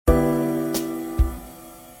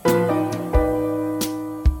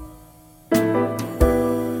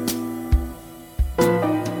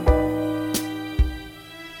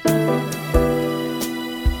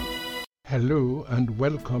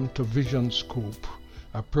welcome to Vision Scoop,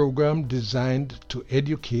 a program designed to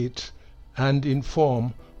educate and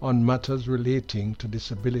inform on matters relating to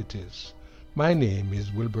disabilities. My name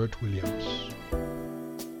is Wilbert Williams.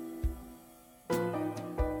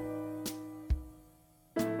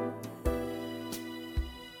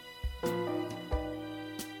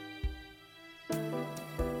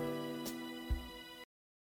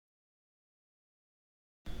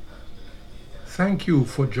 Thank you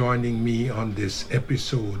for joining me on this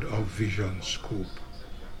episode of Vision Scoop.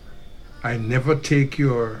 I never take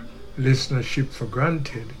your listenership for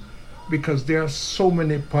granted because there are so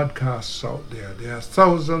many podcasts out there. There are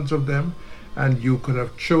thousands of them, and you could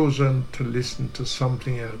have chosen to listen to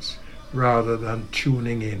something else rather than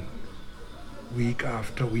tuning in week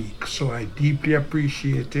after week. So I deeply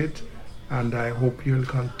appreciate it, and I hope you'll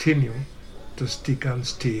continue to stick and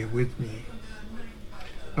stay with me.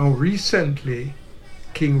 Now, recently,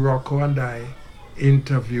 King Rocco and I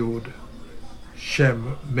interviewed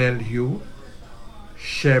Shem Melhue.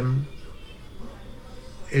 Shem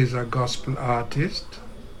is a gospel artist.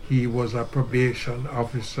 He was a probation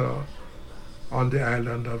officer on the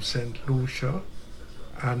island of St. Lucia,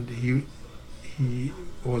 and he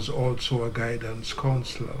was also a guidance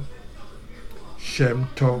counselor. Shem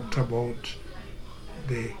talked about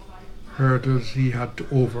the hurdles he had to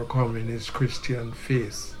overcome in his Christian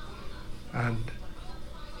faith, and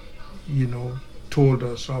told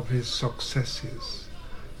us of his successes.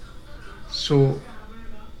 So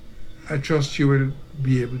I trust you will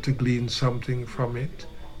be able to glean something from it.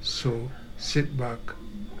 So sit back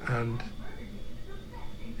and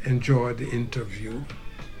enjoy the interview.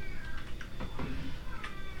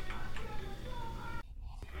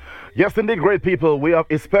 Yes, indeed, great people. We have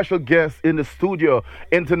a special guest in the studio,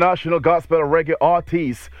 international gospel reggae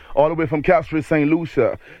artist, all the way from Castries, St.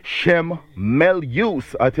 Lucia, Shem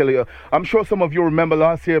Melhue. I tell you, I'm sure some of you remember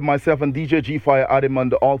last year, myself and DJ G-Fire had him on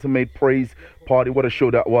the Ultimate Praise Party. What a show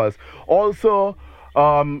that was. Also,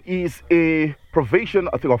 he's a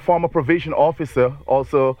former probation officer,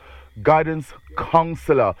 also guidance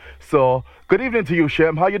counselor. So, good evening to you,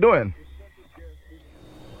 Shem. How you doing?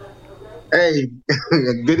 Hey,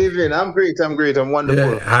 good evening. I'm great. I'm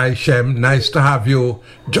wonderful. Yeah, hi, Shem. Nice to have you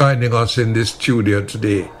joining us in this studio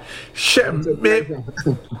today. Shem,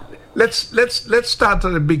 let's start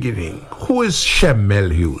at the beginning. Who is Shem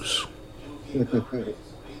Melhue?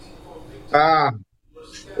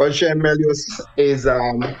 Well, Shem Melhue is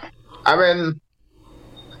a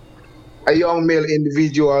young male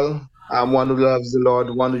individual. One who loves the Lord,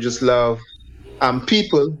 one who just loves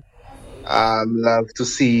people. Love to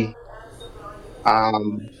see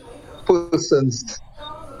persons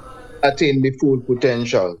attain their full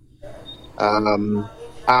potential. I'm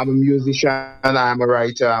a musician, I'm a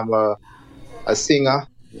writer, I'm a singer.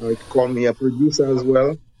 You call me a producer as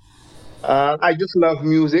well. I just love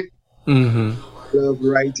music. Love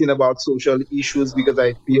writing about social issues because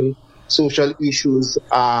I feel social issues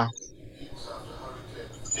are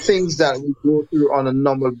things that we go through on a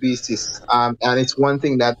normal basis. And it's one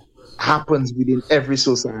thing that happens within every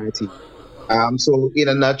society. So in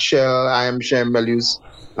a nutshell, I am Shem Melhue.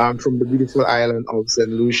 I'm from the beautiful island of St.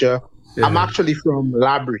 Lucia. Yeah. I'm actually from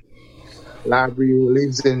Labrie. Labrie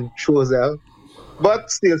lives in Choiseul,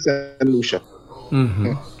 but still St. Lucia.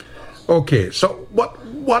 Okay, so what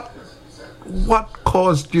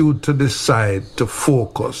caused you to decide to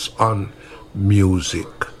focus on music?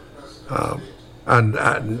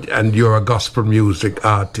 And you're a gospel music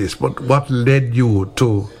artist, but what led you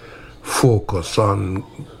to focus on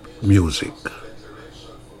music?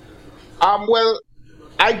 Well,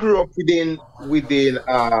 I grew up within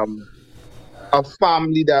a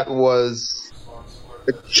family that was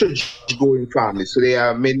a church-going family, so they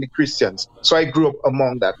are mainly Christians. So I grew up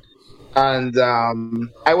among that, and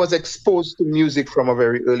I was exposed to music from a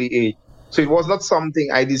very early age. So it was not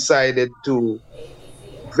something I decided to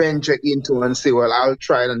venture into and say, well, I'll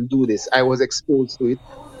try and do this. I was exposed to it.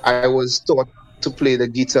 I was taught to play the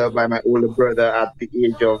guitar by my older brother at the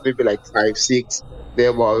age of maybe like 5, 6. They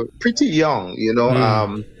were pretty young,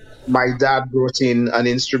 My dad brought in an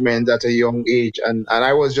instrument at a young age, and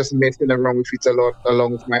I was just messing around with it a lot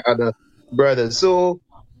along with my other brothers. So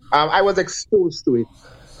I was exposed to it,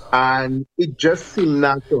 and it just seemed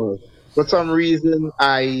natural. For some reason,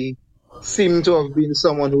 I seem to have been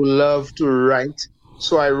someone who loved to write.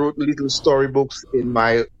 So I wrote little storybooks in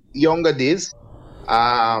my younger days.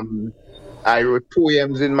 I wrote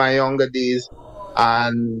poems in my younger days,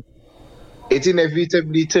 and it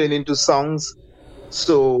inevitably turned into songs.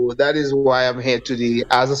 So that is why I'm here today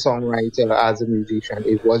as a songwriter, as a musician.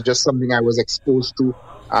 It was just something I was exposed to,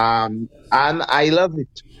 And I love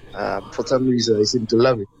it. For some reason, I seem to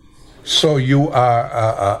love it. So you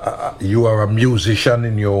are a musician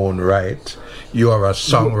in your own right. You are a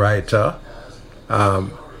songwriter,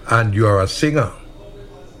 and you are a singer.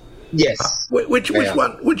 Yes. Which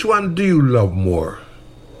one do you love more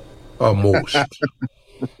or most?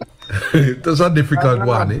 That's a difficult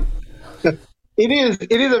one. Eh?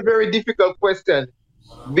 It is a very difficult question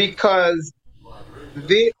because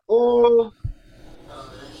they all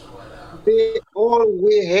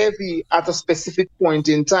weigh heavy at a specific point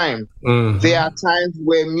in time. Mm-hmm. There are times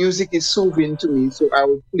where music is soothing to me, so I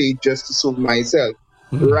will play just to soothe myself.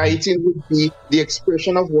 Mm-hmm. Writing would be the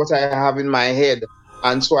expression of what I have in my head,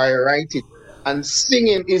 and so I write it. And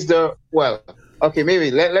singing is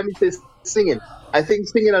maybe let me say singing. I think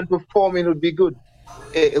singing and performing would be good.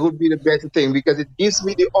 It would be the better thing because it gives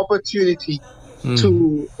me the opportunity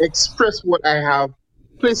to express what I have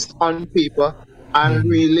placed on paper and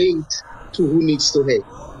relate to who needs to hear.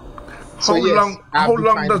 So how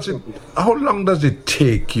long does it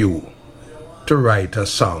take you to write a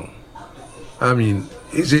song? I mean,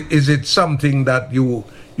 is it something that you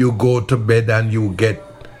go to bed and you get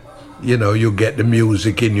the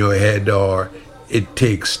music in your head, or it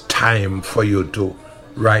takes time for you to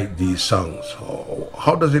write these songs?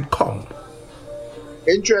 How does it come?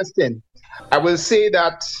 Interesting. I will say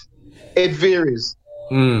that it varies.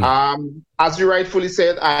 As you rightfully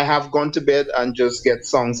said, I have gone to bed and just get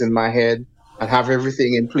songs in my head and have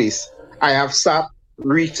everything in place. I have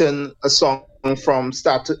written a song from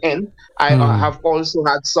start to end. I have also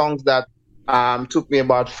had songs that took me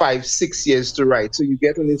about 5-6 years to write. So you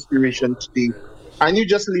get an inspiration today and you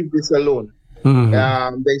just leave this alone.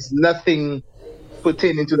 There's nothing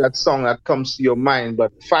pertaining to that song that comes to your mind,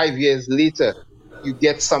 but 5 years later, you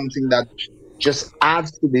get something that just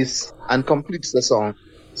adds to this and completes the song.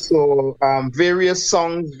 So various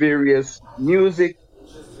songs, various music,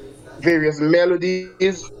 various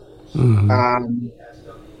melodies.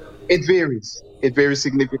 It varies. It varies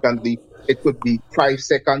significantly. It could be 5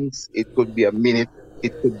 seconds. It could be a minute.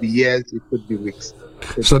 It could be years. It could be weeks.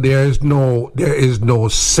 So there is no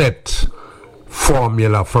set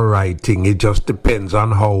formula for writing. It just depends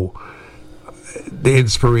on how the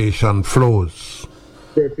inspiration flows.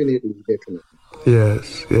 Definitely.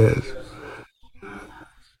 Yes.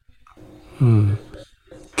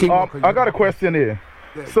 I got a question here.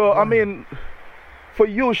 So, I mean, for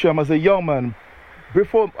you, Shem, as a young man,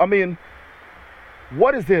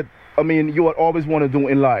 what is it, you would always want to do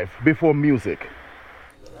in life before music?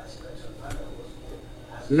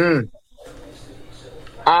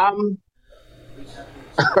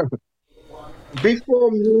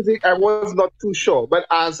 Before music, I was not too sure. But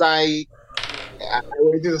as I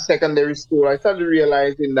went to secondary school, I started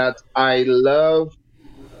realizing that I love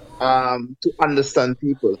to understand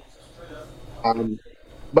people.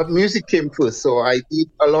 But music came first, so I did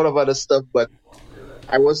a lot of other stuff. But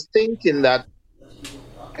I was thinking that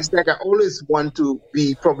it's like I always want to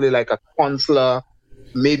be probably like a counselor,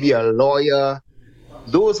 maybe a lawyer.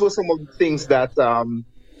 Those were some of the things that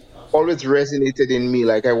always resonated in me.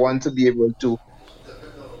 Like I want to be able to,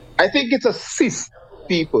 I think it's assist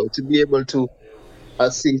people to be able to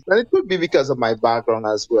assist. And it could be because of my background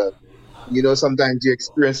as well. Sometimes you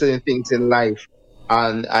experience certain things in life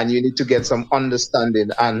and you need to get some understanding,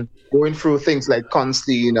 and going through things like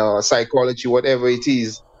counseling, psychology, whatever it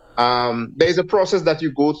is. There's a process that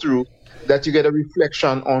you go through that you get a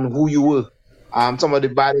reflection on who you were. Some of the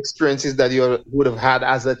bad experiences that you would have had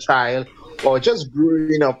as a child or just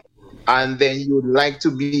growing up, and then you would like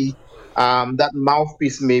to be that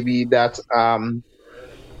mouthpiece, maybe that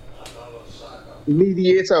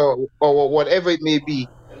mediator or whatever it may be,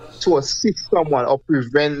 to assist someone or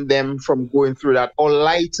prevent them from going through that, or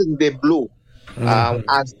lighten their blow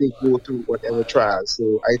as they go through whatever trial.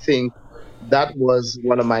 So I think that was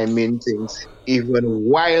one of my main things, even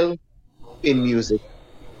while in music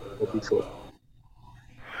or before.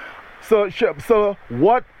 So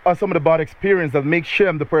what are some of the bad experiences that make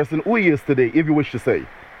Shem the person who he is today, if you wish to say?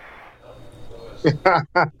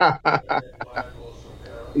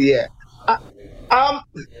 Yeah.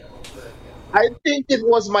 I think it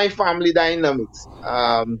was my family dynamics.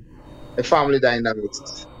 The family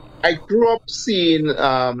dynamics. I grew up seeing,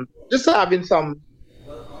 just having some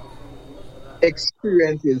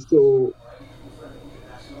experiences. So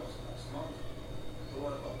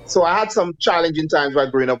I had some challenging times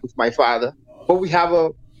while growing up with my father, but we have a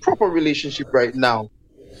proper relationship right now.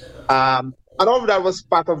 And all of that was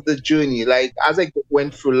part of the journey. Like as I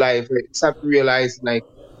went through life, I started to realize like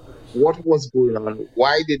what was going on,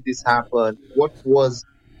 why did this happen, what was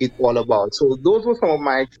it all about. So those were some of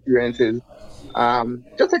my experiences.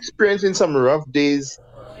 just experiencing some rough days,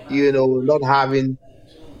 not having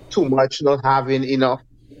too much, not having enough,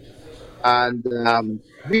 and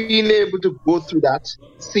being able to go through that,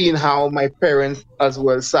 seeing how my parents as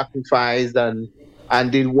well sacrificed and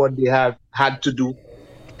did what they have had to do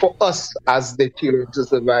for us as the children to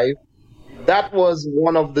survive. That was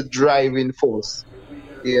one of the driving force,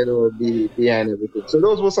 behind everything. So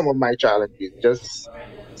those were some of my challenges, just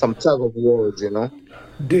some tug of wars.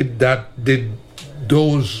 Did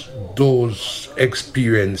those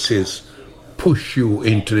experiences push you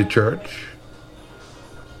into the church?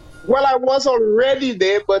 Well, I was already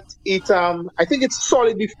there, but I think it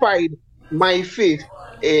solidified my faith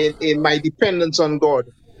in my dependence on God.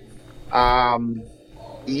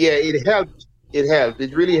 Yeah, it helped. It helped.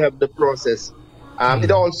 It really helped the process.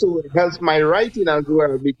 It also helps my writing as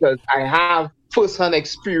well because I have first-hand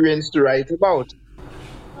experience to write about.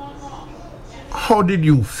 How did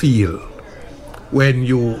you feel when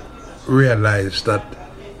you realized that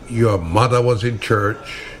your mother was in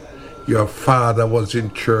church, your father was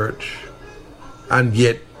in church, and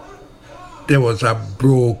yet there was a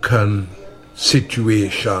broken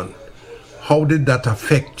situation? How did that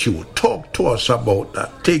affect you? Talk to us about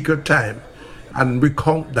that. Take your time and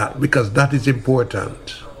recount that, because that is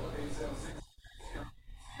important.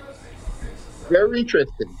 Very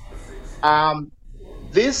interesting.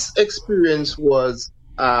 This experience was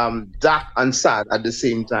dark and sad at the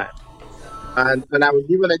same time. And I will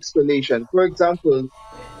give an explanation. For example,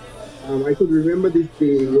 I could remember this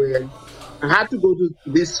day where I had to go to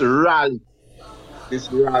this rally.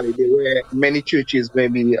 There were many churches,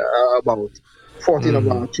 maybe about 14 of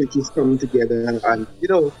our churches coming together and,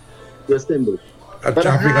 to assemble.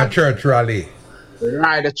 A church rally.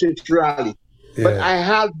 Right, a church rally. Yeah. But I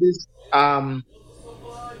had this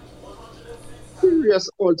serious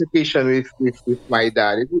altercation with my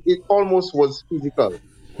dad. It almost was physical.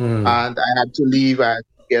 And I had to leave. I had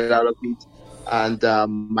to get out of it. And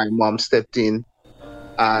my mom stepped in.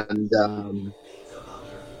 And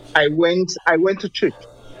I went to church.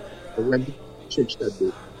 I went to church that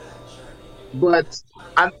day.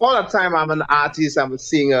 And all the time I'm an artist, I'm a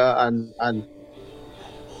singer, and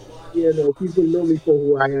people know me for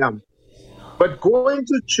who I am. But going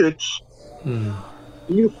to church,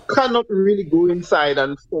 you cannot really go inside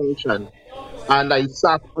and function. And I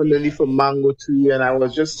sat underneath a mango tree and I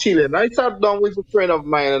was just chilling. I sat down with a friend of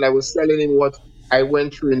mine and I was telling him what I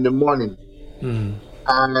went through in the morning.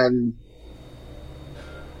 And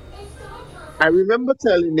I remember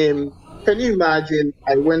telling him, can you imagine,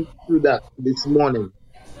 I went through that this morning.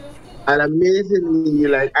 And amazingly,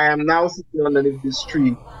 like, I am now sitting underneath this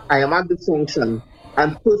tree. I am at the function.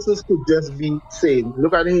 And persons could just be saying,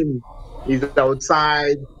 look at him. He's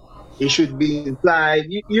outside. He should be inside.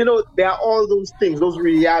 There are all those things, those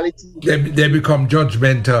realities. They become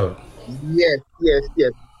judgmental. Yes.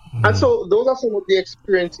 And so those are some of the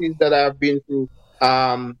experiences that I've been through.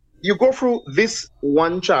 You go through this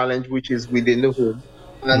one challenge, which is within the home,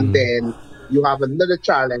 and then you have another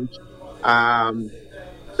challenge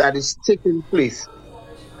that is taking place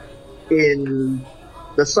in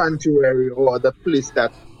the sanctuary or the place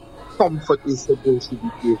that comfort is supposed to be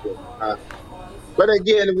given. But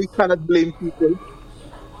again, we cannot blame people.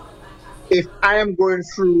 If I am going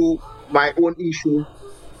through my own issue,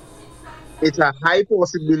 it's a high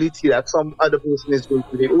possibility that some other person is going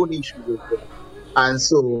through their own issue with them. And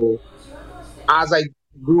so, as I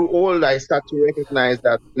grew old, I start to recognize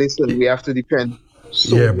that, listen, we have to depend.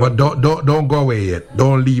 But don't go away yet.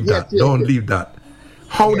 Don't leave that. Don't leave that.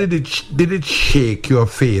 How did it shake your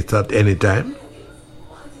faith at any time?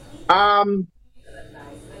 How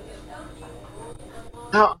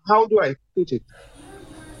do I put it?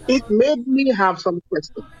 It made me have some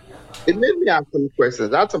questions. I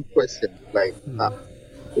had some questions like,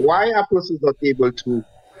 why are persons not able to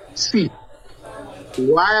see?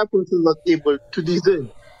 Why are persons not able to discern?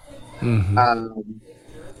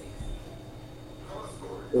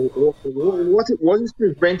 What is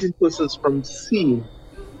preventing persons from seeing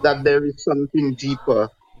that there is something deeper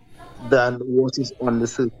than what is on the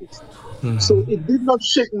surface? So it did not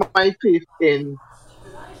shake my faith in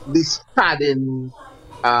this saddened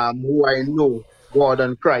who I know God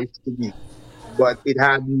and Christ to be, but it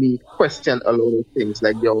had me question a lot of things,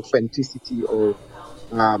 like the authenticity of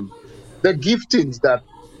the giftings that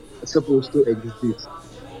are supposed to exist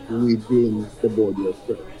within the body of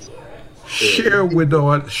Christ. Share with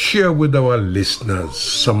our listeners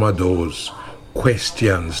some of those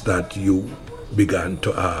questions that you began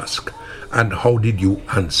to ask, and how did you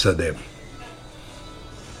answer them?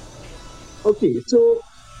 Okay, so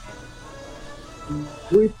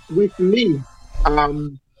with me,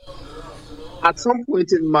 at some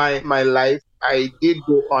point in my life, I did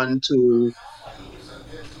go on to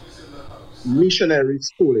missionary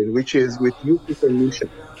schooling, which is with Youth with a Mission.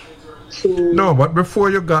 So No, but before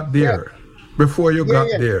you got yeah, there, before you yeah, got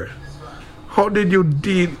yeah. there, how did you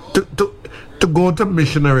deal to go to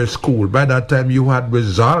missionary school? By that time, you had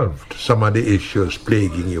resolved some of the issues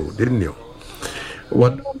plaguing you, didn't you?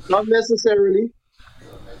 What? Not necessarily.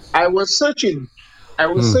 I was searching. I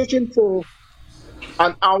was searching for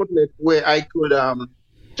an outlet where I could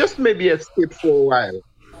just maybe escape for a while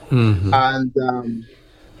and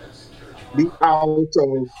be out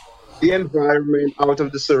of the environment, out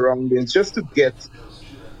of the surroundings, just to get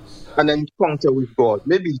an encounter with God.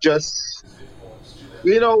 Maybe just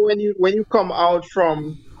when you come out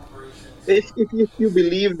from, if you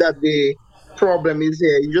believe that the problem is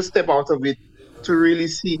here, you just step out of it to really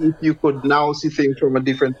see if you could now see things from a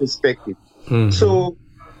different perspective. So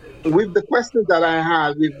with the questions that I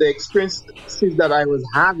had, with the experiences that I was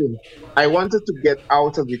having, I wanted to get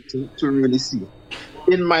out of it to really see.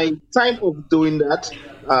 In my time of doing that,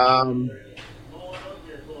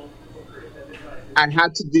 I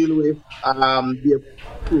had to deal with the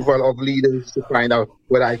approval of leaders to find out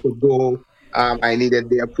whether I could go. I needed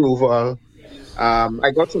the approval.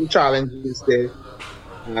 I got some challenges there,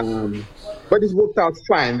 but it worked out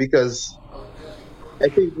fine because I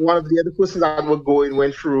think one of the other persons that were going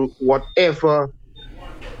went through whatever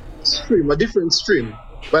stream, a different stream,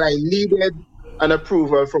 but I needed an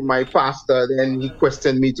approval from my pastor. Then he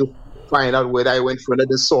questioned me to find out whether I went for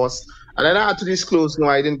another source. And then I had to disclose, no,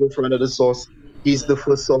 I didn't go for another source. He's the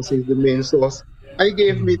first source, he's the main source. And he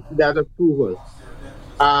gave me that approval.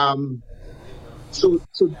 So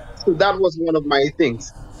that was one of my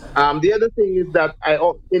things. The other thing is that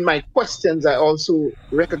in my questions, I also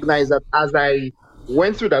recognized that as I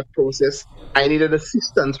went through that process, I needed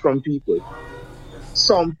assistance from people.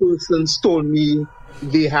 Some persons told me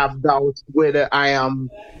they have doubt whether I am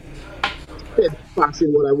steadfast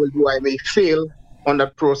in what I will do. I may fail on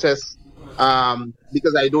that process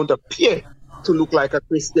because I don't appear to look like a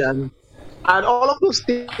Christian. And all of those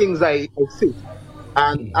things I faced.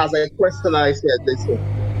 And as I questioned, I said, listen,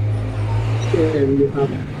 you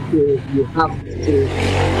have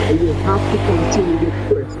to continue the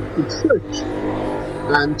quest to search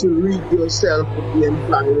and to read yourself the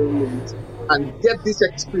environment and get this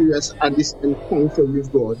experience and this encounter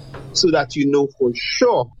with God so that you know for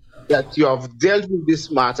sure that you have dealt with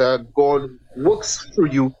this matter, God works through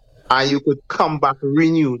you, and you could come back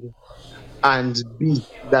renewed and be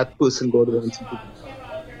that person God wants you to be.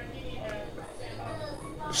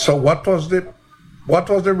 So what was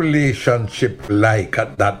the relationship like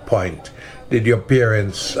at that point? Did your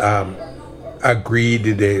parents agree?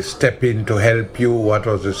 Did they step in to help you? What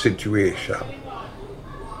was the situation?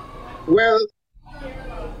 Well,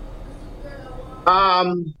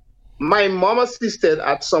 my mom assisted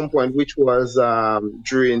at some point, which was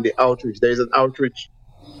during the outreach. There is an outreach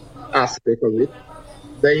aspect of it.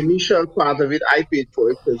 The initial part of it, I paid for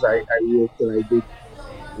it because I worked and I did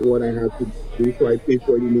what I had to do. So I paid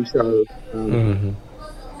for the initial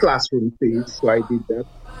classroom fees. So I did that.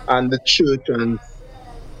 And the church and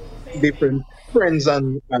different friends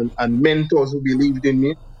and mentors who believed in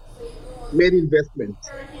me made investments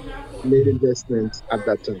at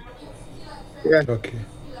that time. Yeah. Okay.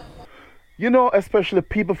 You know, especially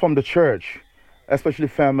people from the church, especially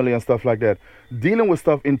family and stuff like that, dealing with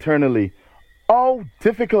stuff internally, how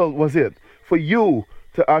difficult was it for you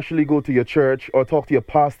to actually go to your church or talk to your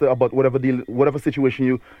pastor about whatever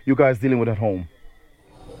situation you guys dealing with at home?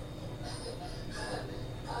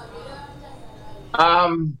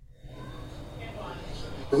 I'm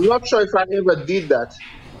not sure if I ever did that,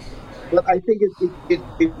 but I think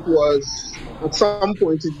it was at some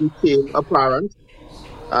point it became apparent.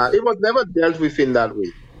 It was never dealt with in that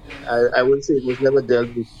way. I would say it was never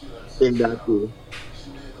dealt with in that way.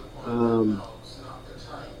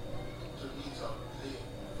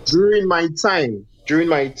 During my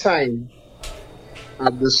time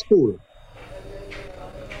at the school,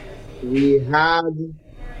 we had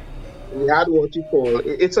what you call,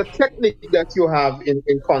 it's a technique that you have in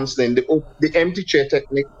counseling, the empty chair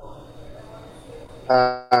technique.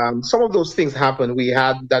 Some of those things happen. We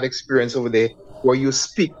had that experience over there where you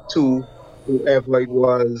speak to whoever it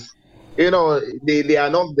was. You know, they are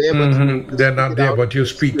not there, but they're not there, but you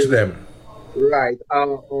speak to them. Right.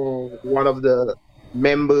 Or one of the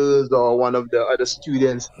members or one of the other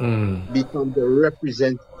students become the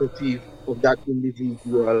representative of that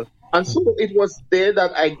individual. And so it was there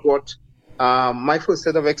that I got my first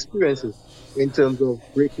set of experiences in terms of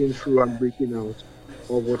breaking through and breaking out,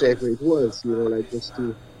 or whatever it was, like just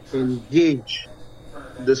to engage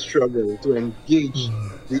the struggle, to engage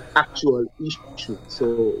the actual issue.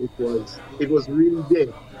 So it was really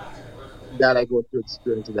there that I got to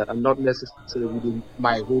experience that, and not necessarily within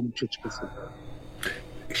my home church facility.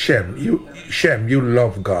 Shem, you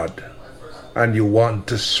love God and you want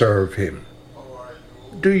to serve Him.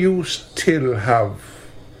 Do you still have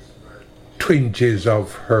twinges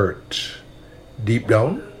of hurt deep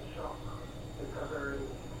down?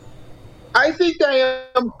 I think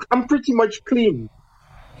I'm pretty much clean.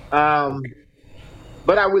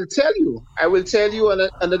 But I will tell you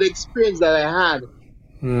another experience that I had.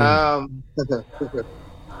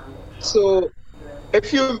 So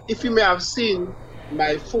if you may have seen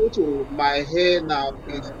my photo, my hair now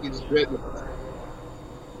is red.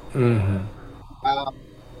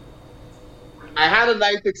 I had a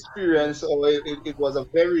nice experience, or it was a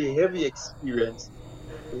very heavy experience,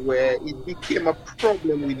 where it became a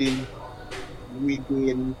problem within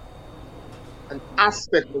an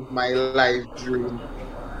aspect of my life during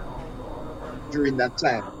that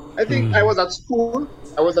time. I think I was at school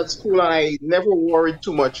and I never worried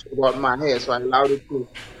too much about my hair, so I allowed it to,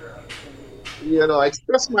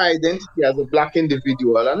 express my identity as a Black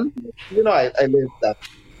individual, and I lived that.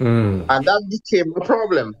 And that became a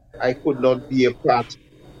problem. I could not be a part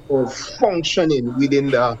of functioning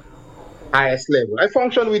within the highest level. I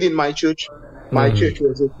functioned within my church. My church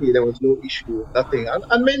was okay. There was no issue, nothing,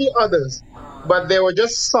 and many others. But there were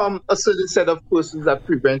just a certain set of persons that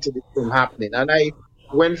prevented it from happening. And I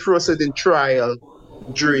went through a certain trial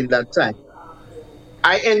during that time.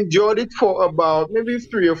 I enjoyed it for about maybe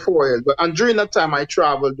 3 or 4 years. And during that time, I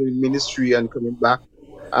traveled doing ministry and coming back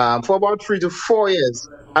for about 3 to 4 years.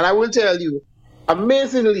 And I will tell you,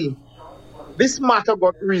 amazingly, this matter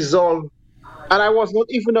got resolved, and I was not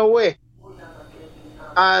even aware.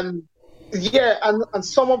 And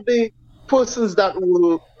some of the persons that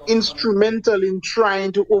were instrumental in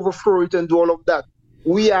trying to overthrow it and do all of that,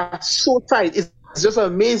 we are so tight. It's just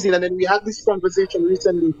amazing. And then we had this conversation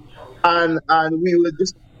recently, and we were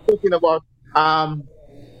just talking about,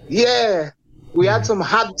 we had some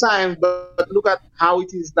hard times, but look at how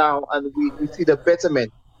it is now, and we see the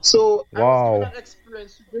betterment. So wow. That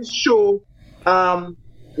experience to just show,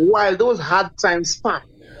 while those hard times passed,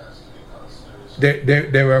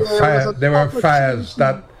 there were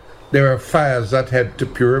fires that had to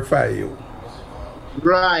purify you.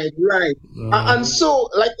 Right. And so,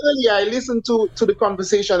 like earlier, I listened to the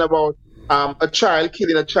conversation about a child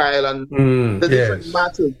killing a child and the different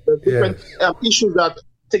matters, the different issues that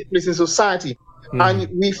take place in society. And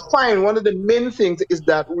we find one of the main things is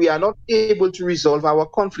that we are not able to resolve our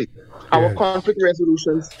conflict. Our conflict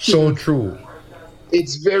resolutions. So true.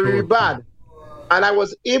 It's very bad. And I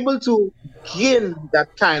was able to gain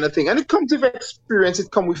that kind of thing. And it comes with experience,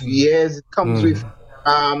 it comes with years, it comes with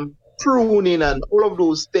pruning and all of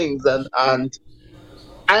those things. And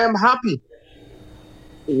I am happy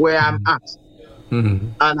where I'm at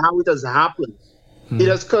and how it has happened. It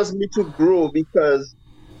has caused me to grow because,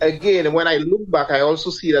 again, when I look back, I also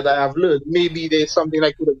see that I have learned. Maybe there's something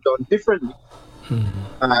I could have done differently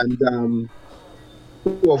and to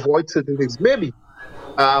avoid certain things. Maybe.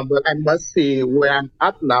 But I must say, where I'm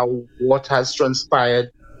at now, what has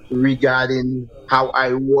transpired regarding how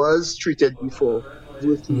I was treated before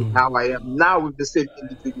versus how I am now with the same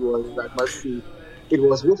individuals, I must say it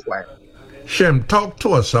was worthwhile. Shem, talk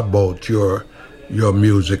to us about your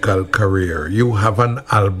musical career. You have an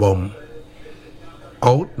album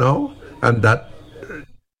out now, and that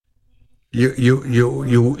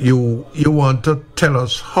you want to tell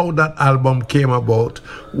us how that album came about.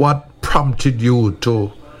 What prompted you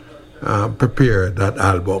to prepare that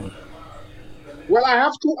album? Well, I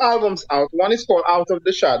have 2 albums out. One is called Out of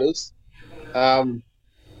the Shadows, and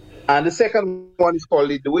the second one is called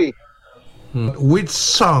Lead the Way. Which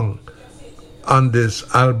song on this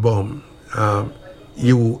album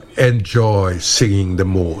you enjoy singing the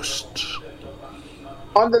most?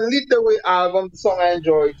 On the Lead the Way album, the song I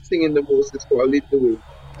enjoy singing the most is called Lead the Way.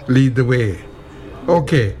 Lead the Way.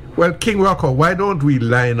 Okay. Well, King Rocco, why don't we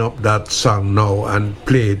line up that song now and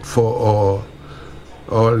play it for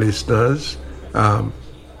our listeners?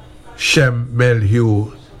 Shem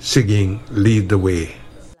Melhue singing Lead the Way.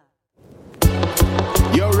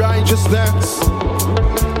 Your righteousness.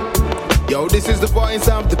 Yo, this is the voice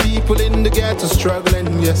of the people in the ghetto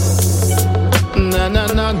struggling, yes.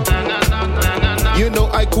 You know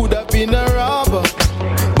I could have been a robber,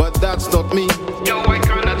 but that's not me. Yo, I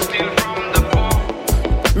cannot steal from the poor.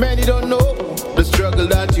 Many don't know the struggle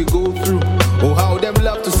that you go through, or how them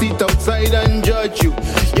love to sit outside and judge you.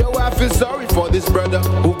 Yo, I feel sorry for this brother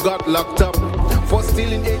who got locked up for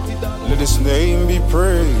stealing $80. Let his name be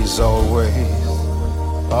praised always.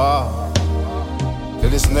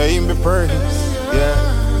 Let his name be praised,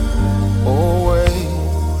 yeah, always.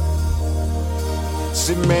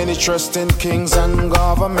 See many trust in kings and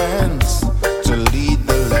governments to lead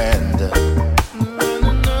the land.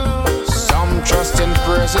 Some trust in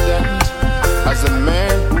president as the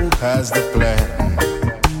man who has the plan.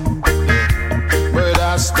 But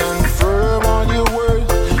I stand firm on your word,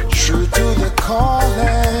 true to the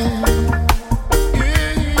calling.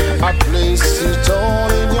 I place it all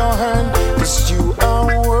in your hand, 'cause you are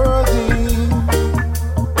worthy.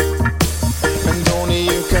 And only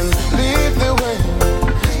you can lead the way.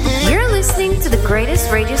 You're listening to the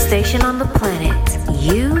greatest radio station on the planet,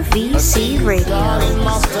 UVC Radio. In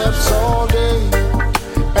my steps all day,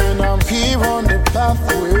 and I'm here on the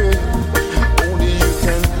pathway. Only you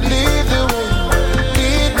can lead the way,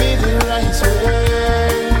 lead me the right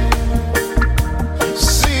way.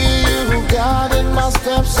 See you guiding my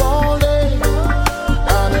steps all day,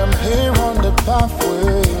 and I'm here on the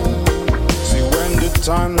pathway. See when the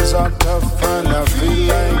times are tough and I feel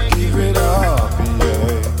like give it up,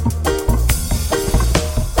 yeah.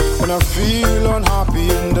 When I feel unhappy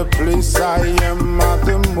in the place I am at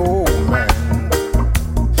the moment.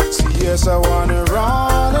 See, yes, I wanna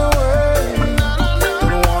run away.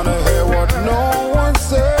 Don't wanna hear what no one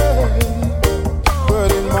says. But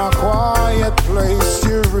in my quiet place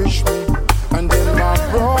you reach me, and in my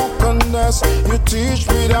brokenness you teach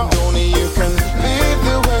me that only you can lead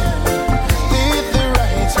the way, lead the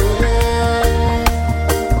right way.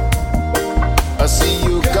 I see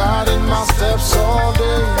you guiding my steps all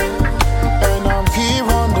day, and I'm here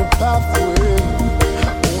on the pathway.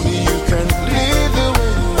 Only you can lead the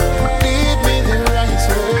way, lead me the right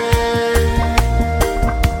way.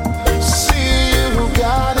 See you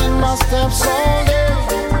guiding my steps all day,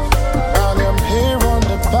 and I'm here on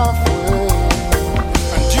the pathway.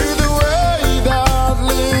 And you're the way that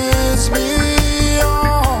leads me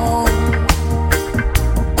on.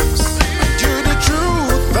 And you're the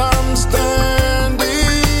truth I'm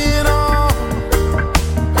standing on.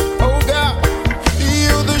 Oh God,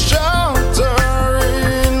 you're the shelter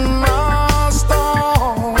in my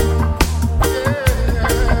storm.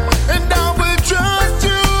 And I will trust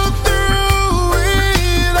you through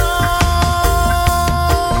it all.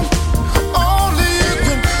 Only you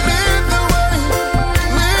can lead the way,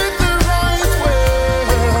 lead the right way.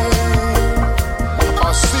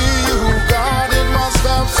 I see you guiding my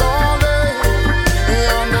steps all day,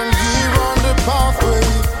 and I'm here on the pathway.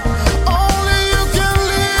 Only you can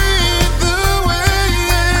lead the way.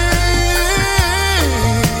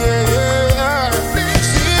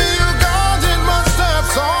 See you guiding my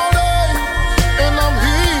steps all day, and I'm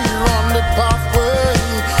here on the pathway.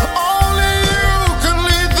 Only you can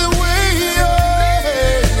lead the way.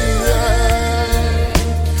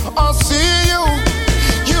 I see you,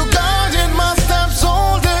 you guiding my steps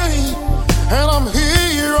all day, and I'm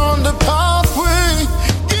here on the pathway.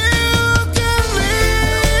 You can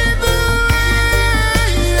lead the way.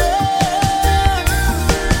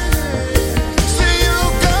 See you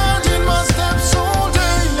guiding my steps all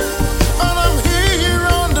day, and I'm here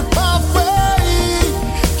on the pathway.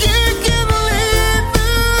 You can lead the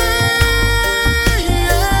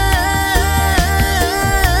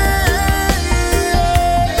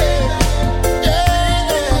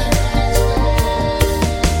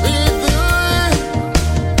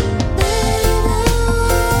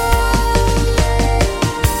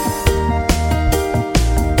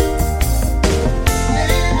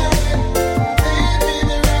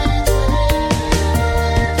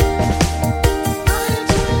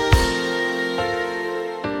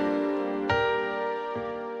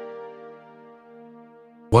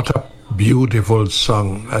What a beautiful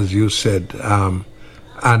song, as you said.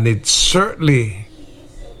 And it certainly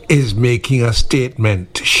is making a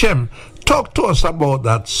statement. Shem, talk to us about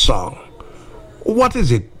that song. What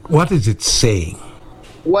is it? What is it saying?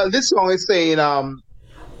 Well, this song is saying,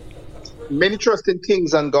 many trust in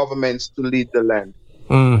kings and governments to lead the land.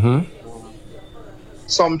 Mm-hmm.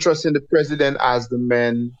 Some trust in the president as the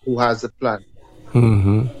man who has the plan.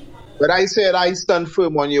 Mm-hmm. But I said, I stand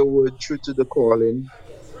firm on your word, true to the calling,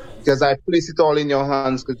 because I place it all in your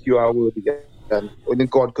hands, because you are worthy. And only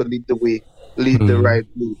God could lead the way, lead the right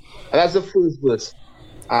way. And that's the first verse.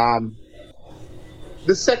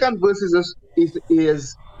 The second verse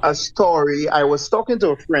is a story. I was talking to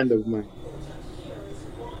a friend of mine,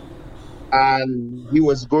 and he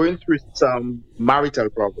was going through some marital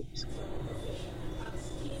problems.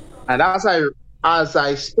 And as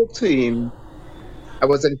I spoke to him, I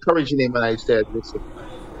was encouraging him, and I said, listen,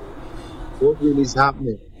 what really is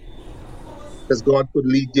happening? Because God could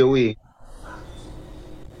lead your way.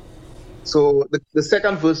 So the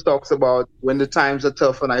second verse talks about when the times are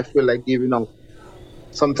tough and I feel like giving up.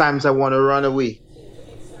 Sometimes I want to run away.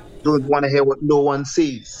 Don't want to hear what no one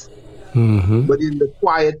says. Mm-hmm. But in the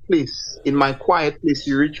quiet place, in my quiet place,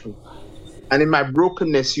 you reach me. And in my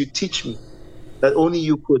brokenness, you teach me that only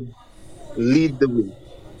you could lead the way,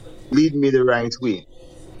 lead me the right way.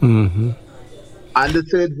 Mm-hmm. And the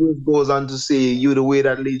third verse goes on to say, you the way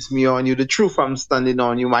that leads me on, you the truth I'm standing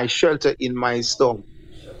on, you my shelter in my storm.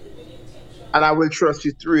 And I will trust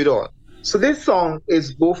you through it all. So this song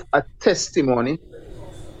is both a testimony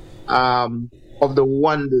of the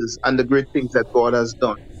wonders and the great things that God has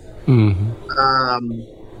done. Mm-hmm.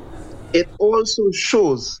 It also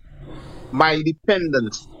shows my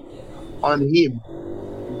dependence on Him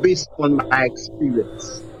based on my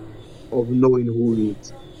experience of knowing who He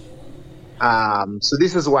is. So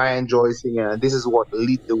this is why I enjoy singing, and this is what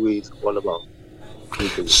Lead the Way is all about.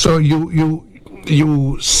 So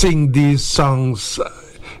you sing these songs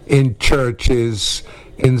in churches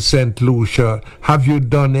in St. Lucia. Have you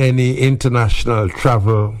done any international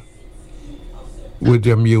travel with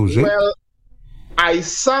your music? Well, I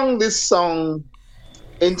sang this song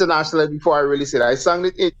internationally before I released it. I sang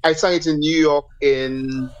it in New York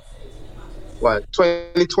in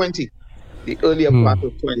 2020, the earlier part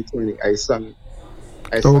of 2020. I sang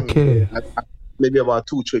okay. It at maybe about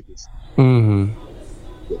 2 churches. Mm-hmm.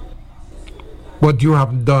 But you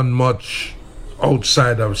haven't done much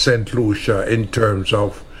outside of St. Lucia in terms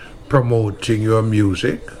of promoting your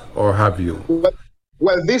music, or have you?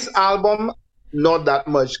 Well, this album, not that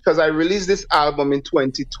much, because I released this album in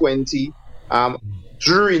 2020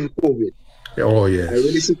 during COVID. Oh, yes. I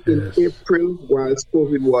released it in April whilst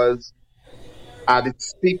COVID was at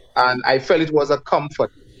its peak, and I felt it was a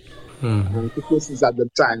comfort to persons at the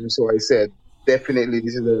time. So I said, definitely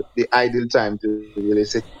this is the ideal time to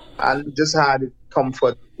release it. And just had it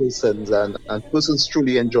comfort persons, and persons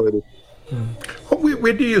truly enjoyed it.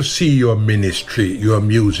 Where do you see your ministry, your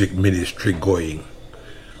music ministry going?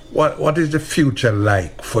 What is the future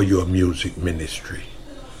like for your music ministry?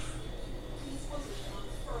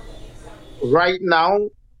 Right now,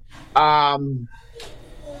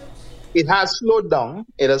 it has slowed down.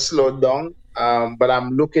 But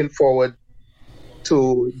I'm looking forward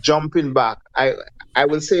to jumping back. I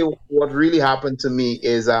will say what really happened to me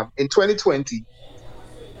is in 2020,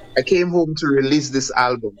 I came home to release this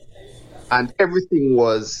album, and everything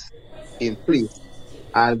was in place.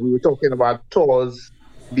 And we were talking about tours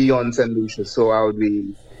beyond St. Lucia. So I would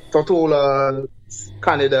be Tortola,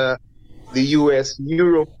 Canada, the US,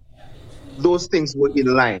 Europe. Those things were in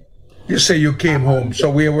line. You say you came home. So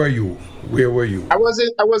where were you? I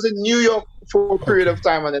was in New York for a period of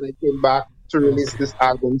time, and then I came back to release this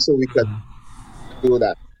album so we could do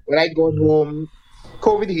that. When I got home,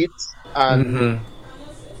 COVID hit, and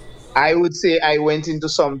I would say I went into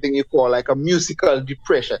something you call like a musical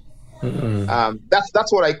depression.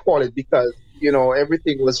 That's what I call it, because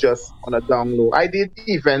everything was just on a down low. I did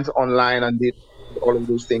events online and did all of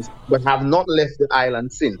those things, but have not left the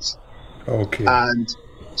island since. Okay. And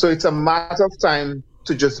so it's a matter of time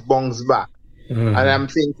to just bounce back. And I'm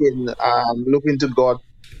thinking, looking to God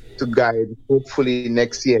to guide. Hopefully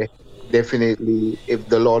next year, definitely, if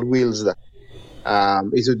the Lord wills that,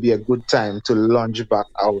 it would be a good time to launch back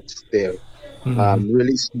out there,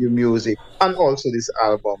 release new music, and also this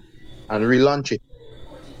album, and relaunch it.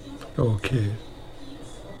 Okay.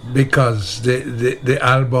 Because the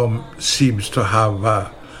album seems to have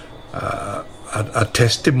a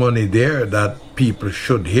testimony there that people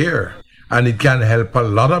should hear, and it can help a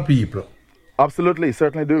lot of people. Absolutely,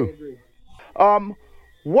 certainly do.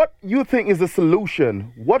 What you think is the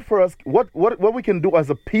solution? What we can do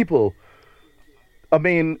as a people? I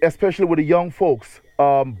mean, especially with the young folks,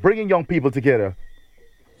 bringing young people together.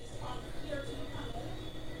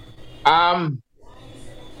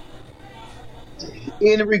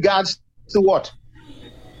 In regards to what?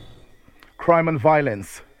 Crime and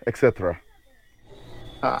violence, etc.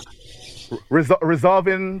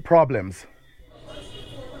 Resolving problems.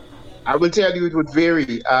 I will tell you it would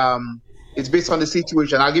vary. It's based on the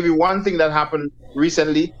situation. I'll give you one thing that happened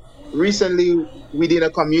recently. Recently, within a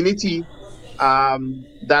community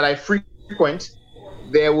that I frequent,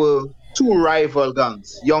 there were 2 rival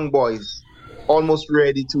gangs, young boys, almost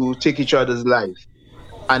ready to take each other's life.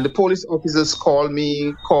 And the police officers called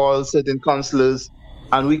certain councillors,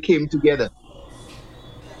 and we came together.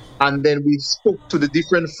 And then we spoke to the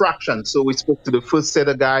different fractions. So we spoke to the first set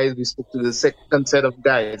of guys, we spoke to the second set of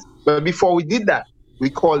guys. But before we did that, we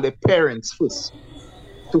called the parents first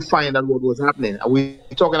to find out what was happening. And we're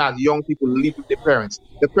talking about young people live with their parents.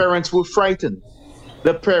 The parents were frightened.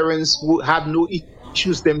 The parents had no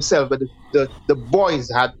issues themselves, but the boys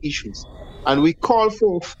had issues. And we called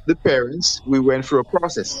for the parents. We went through a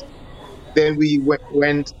process. Then we went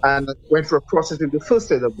for a process with the first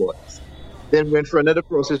set of boys. Then went for another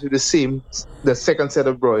process with the second set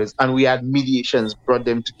of boys. And we had mediations, brought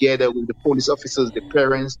them together with the police officers, the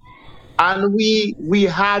parents. And we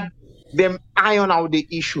had them iron out the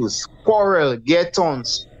issues, quarrel, get on,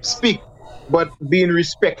 speak, but being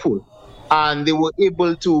respectful. And they were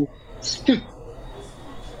able to speak.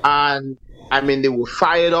 And I mean, they were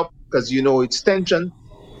fired up because, it's tension.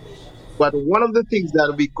 But one of the things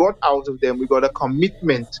that we got out of them, we got a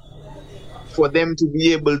commitment for them to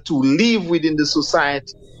be able to live within the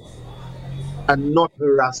society and not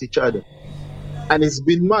harass each other. And it's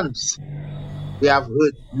been months. We have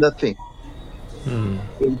heard nothing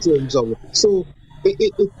in terms of it. So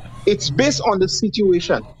it's based on the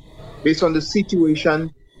situation. Based on the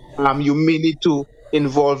situation, you may need to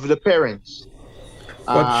involve the parents.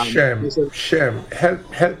 But Shem,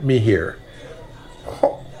 help me here.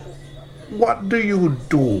 What do you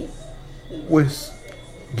do with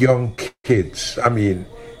young kids,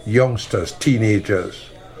 youngsters, teenagers,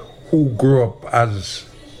 who grew up as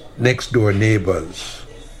next door neighbors?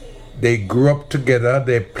 They grew up together,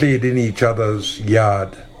 they played in each other's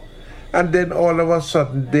yard, and then all of a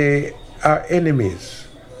sudden they are enemies.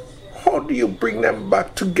 How do you bring them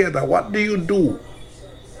back together? What do you do?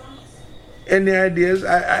 Any ideas?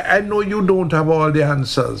 I know you don't have all the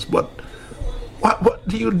answers, but what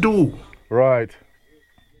do you do? Right.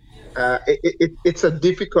 It's a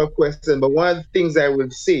difficult question, but one of the things I will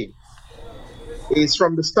say is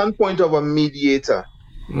from the standpoint of a mediator,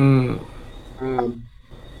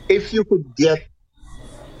 if you could get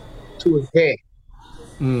to hear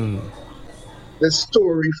the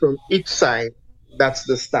story from each side, that's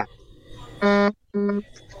the start.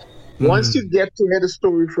 Once you get to hear the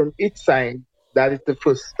story from each side, that is the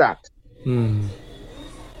first start.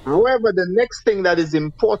 However, the next thing that is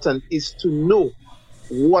important is to know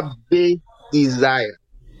what they desire.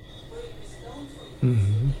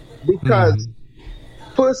 Because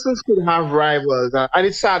persons could have rivals, and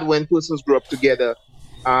it's sad when persons grow up together,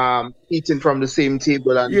 eating from the same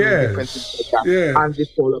table and doing different things like that, and they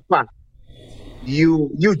fall apart.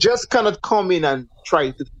 You just cannot come in and try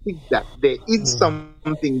to fix that. There is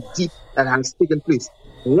something deep that has taken place.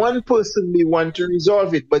 One person may want to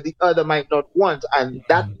resolve it, but the other might not want, and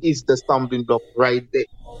that is the stumbling block right there.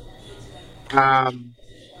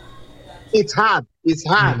 It's hard. It's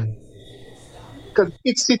hard because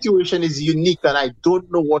each situation is unique, and I don't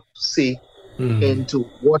know what to say into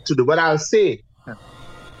what to do. But I'll say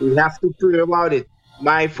we have to pray about it.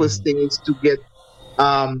 My first thing is to get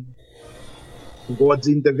God's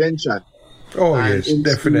intervention. Oh, yes,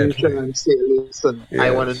 definitely. And say, listen,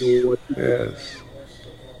 I want to know what to do.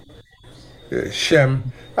 Yes.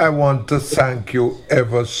 Shem, I want to thank you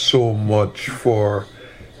ever so much for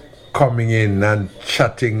coming in and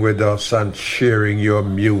chatting with us and sharing your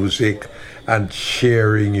music and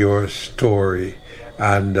sharing your story.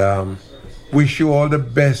 And wish you all the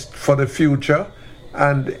best for the future.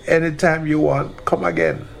 And anytime you want, come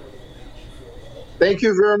again. Thank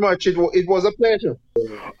you very much. It was a pleasure.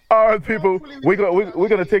 All right, people, we're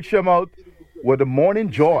gonna take Shem out with the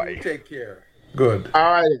Morning Joy. Take care. Good.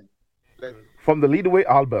 All right. From the Lead Away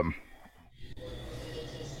album.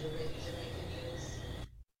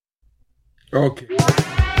 Okay.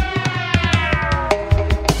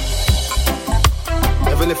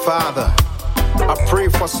 Heavenly Father, I pray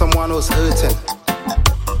for someone who's hurting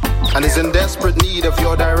and is in desperate need of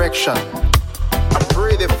your direction. I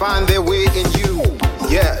pray they find their way in you.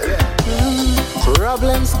 Yeah.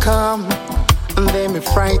 Problems come and they may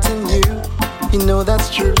frighten you. You know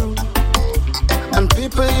that's true. And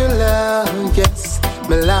people you love, yes,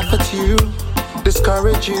 may laugh at you,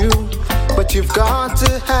 discourage you. But you've got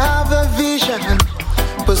to have a vision,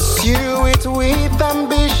 pursue it with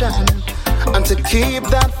ambition, and to keep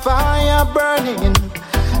that fire burning.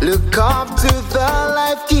 Look up to the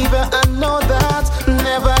life giver and know that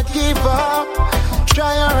never give up.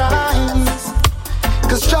 Try your eyes,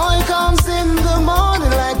 'cause joy comes in the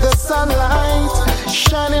morning like the sunlight,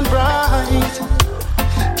 shining bright.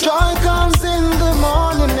 Joy comes in the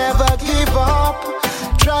morning, never give up.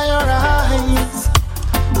 Try your eyes,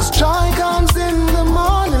 'cause joy comes in the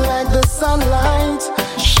morning like the sunlight,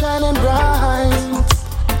 shining bright.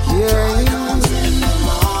 Yeah.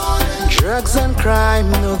 Drugs and crime,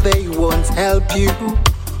 no, they won't help you,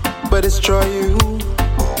 but destroy you.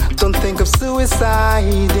 Don't think of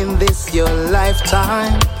suicide in this your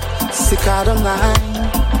lifetime. Seek out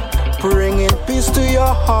online, bringing peace to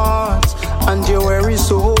your heart and your weary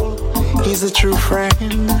soul. he's a true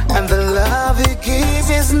friend. And the love he gives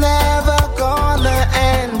is never gonna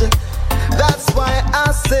end. That's why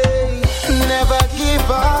I say, never give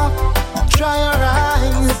up, try your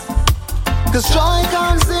eyes. 'Cause joy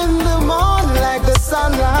comes in the morning like the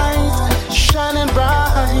sunlight, shining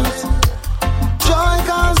bright. Joy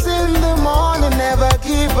comes in the morning, never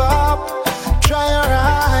give up, try your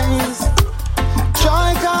eyes.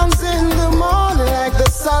 Joy comes in the morning like the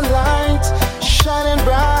sunlight, shining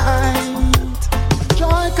bright.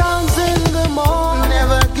 Joy comes in the morning,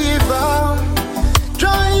 never give up,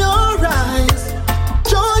 dry your eyes.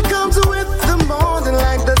 Joy comes with the morning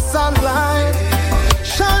like the sunlight,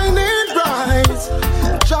 shining bright.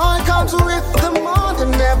 Joy comes with the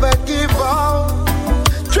morning, never give up,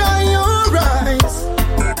 dry your eyes.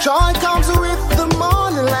 Joy comes with the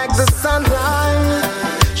morning like the sunlight,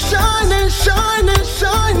 shining, shining,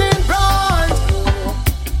 shining bright.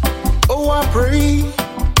 Oh, I pray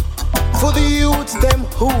for the youths, them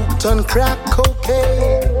hooked on crack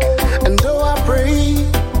cocaine. And oh, I pray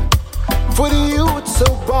for the youth so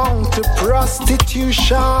bound to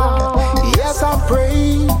prostitution. Yes, I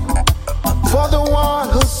pray for the one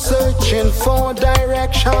who's searching for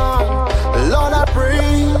direction. Lord, I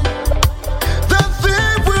pray that they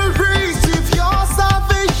will receive your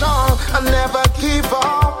salvation and never give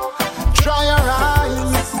up, try your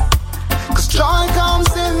eyes. 'Cause joy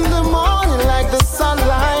comes in the morning like the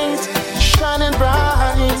sunlight, shining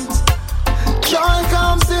bright. Joy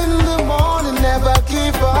comes in the morning, never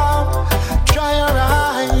give up, dry your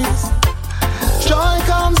eyes. Joy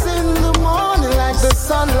comes in the morning like the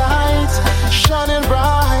sunlight, shining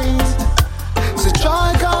bright. So joy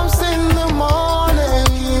comes in the morning,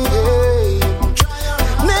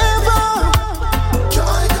 never,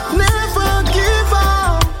 never give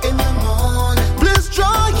up in the morning. Please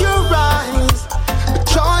dry your eyes.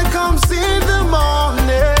 Joy comes in the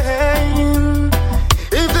morning,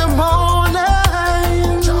 in the morning.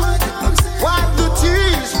 Wipe the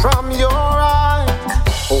tears from your eyes,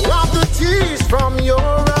 wipe the tears from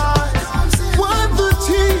your eyes, wipe the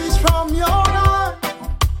tears from your eyes.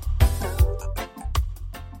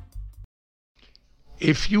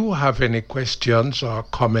 If you have any questions or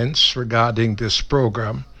comments regarding this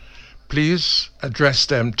program, please address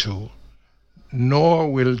them to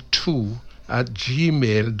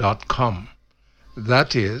norwill2@gmail.com.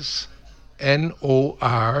 That is NORWILL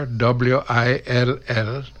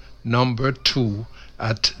number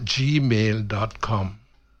 2@gmail.com.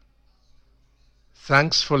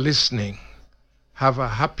 Thanks for listening. Have a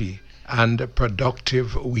happy and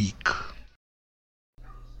productive week.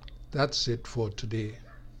 That's it for today.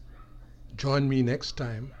 Join me next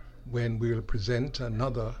time when we'll present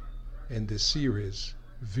another in the series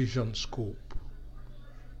Vision Scope.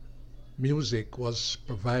 Music was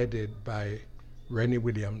provided by Rennie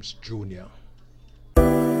Williams Jr.